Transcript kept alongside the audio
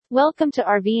Welcome to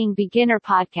RVing Beginner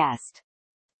Podcast.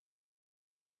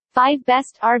 5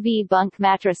 Best RV Bunk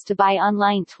Mattress to Buy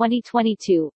Online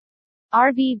 2022.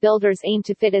 RV builders aim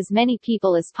to fit as many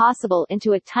people as possible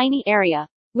into a tiny area,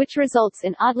 which results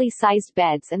in oddly sized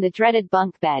beds and the dreaded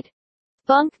bunk bed.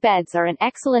 Bunk beds are an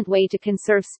excellent way to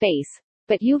conserve space,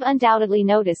 but you've undoubtedly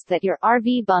noticed that your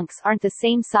RV bunks aren't the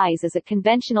same size as a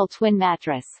conventional twin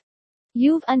mattress.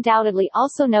 You've undoubtedly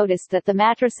also noticed that the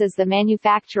mattresses the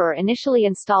manufacturer initially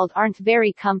installed aren't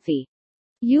very comfy.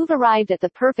 You've arrived at the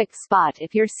perfect spot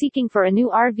if you're seeking for a new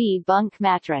RV bunk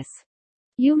mattress.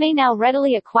 You may now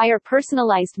readily acquire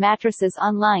personalized mattresses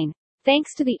online,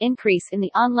 thanks to the increase in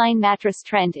the online mattress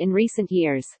trend in recent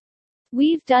years.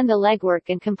 We've done the legwork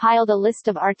and compiled a list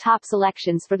of our top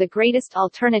selections for the greatest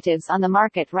alternatives on the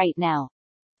market right now.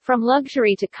 From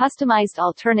luxury to customized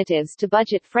alternatives to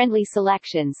budget-friendly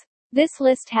selections, this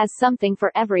list has something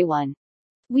for everyone.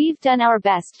 We've done our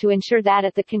best to ensure that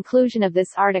at the conclusion of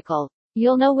this article,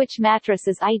 you'll know which mattress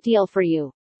is ideal for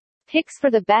you. Picks for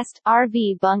the best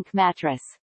RV bunk mattress.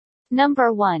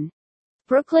 Number 1.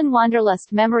 Brooklyn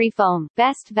Wanderlust Memory Foam,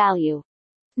 best value.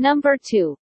 Number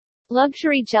 2.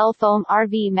 Luxury Gel Foam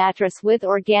RV Mattress with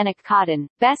Organic Cotton,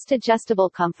 best adjustable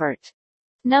comfort.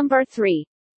 Number 3.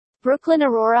 Brooklyn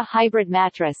Aurora Hybrid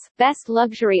Mattress, best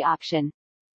luxury option.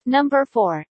 Number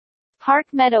 4. Park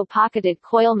Meadow Pocketed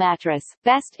Coil Mattress,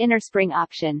 best innerspring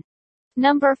option.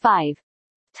 Number 5.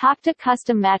 Takta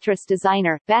Custom Mattress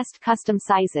Designer, best custom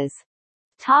sizes.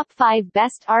 Top 5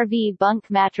 Best RV Bunk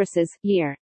Mattresses,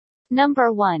 year.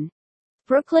 Number 1.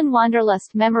 Brooklyn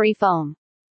Wanderlust Memory Foam.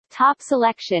 Top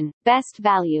selection, best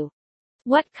value.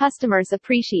 What customers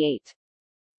appreciate.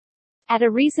 At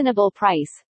a reasonable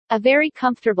price. A very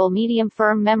comfortable medium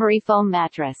firm memory foam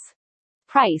mattress.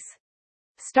 Price.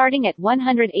 Starting at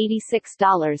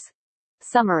 $186.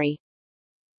 Summary.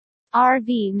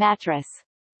 RV Mattress.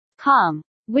 Com,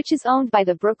 which is owned by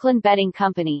the Brooklyn Bedding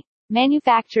Company,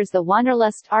 manufactures the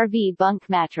Wanderlust RV Bunk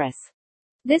Mattress.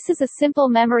 This is a simple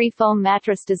memory foam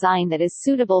mattress design that is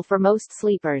suitable for most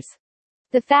sleepers.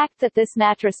 The fact that this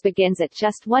mattress begins at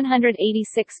just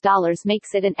 $186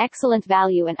 makes it an excellent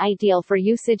value and ideal for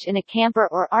usage in a camper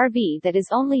or RV that is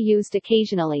only used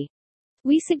occasionally.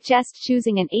 We suggest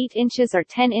choosing an 8 inches or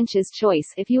 10 inches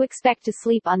choice if you expect to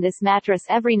sleep on this mattress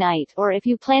every night or if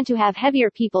you plan to have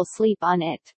heavier people sleep on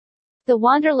it. The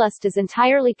Wanderlust is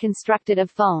entirely constructed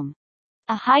of foam.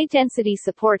 A high-density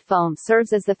support foam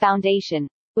serves as the foundation,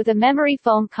 with a memory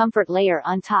foam comfort layer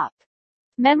on top.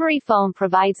 Memory foam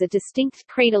provides a distinct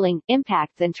cradling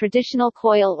impact than traditional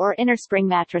coil or innerspring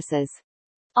mattresses.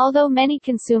 Although many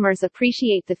consumers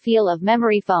appreciate the feel of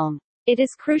memory foam, it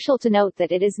is crucial to note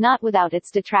that it is not without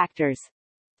its detractors.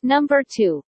 Number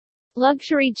 2.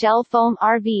 Luxury Gel Foam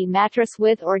RV Mattress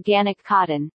with Organic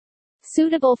Cotton.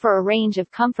 Suitable for a range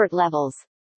of comfort levels.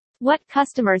 What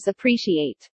customers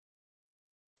appreciate.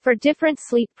 For different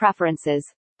sleep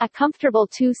preferences, a comfortable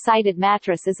 2-sided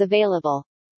mattress is available.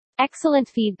 Excellent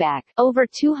feedback, over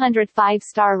 200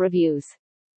 5-star reviews.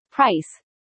 Price.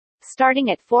 Starting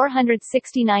at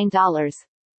 $469.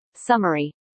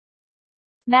 Summary.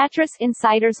 Mattress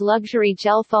Insider's Luxury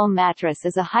Gel Foam Mattress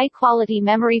is a high-quality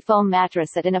memory foam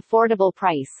mattress at an affordable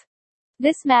price.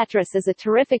 This mattress is a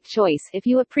terrific choice if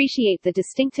you appreciate the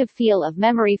distinctive feel of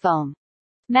memory foam.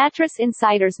 Mattress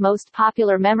Insider's most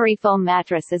popular memory foam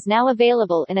mattress is now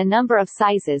available in a number of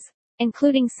sizes,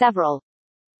 including several.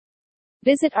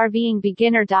 Visit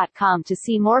RVingBeginner.com to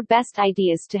see more best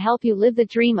ideas to help you live the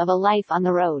dream of a life on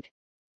the road.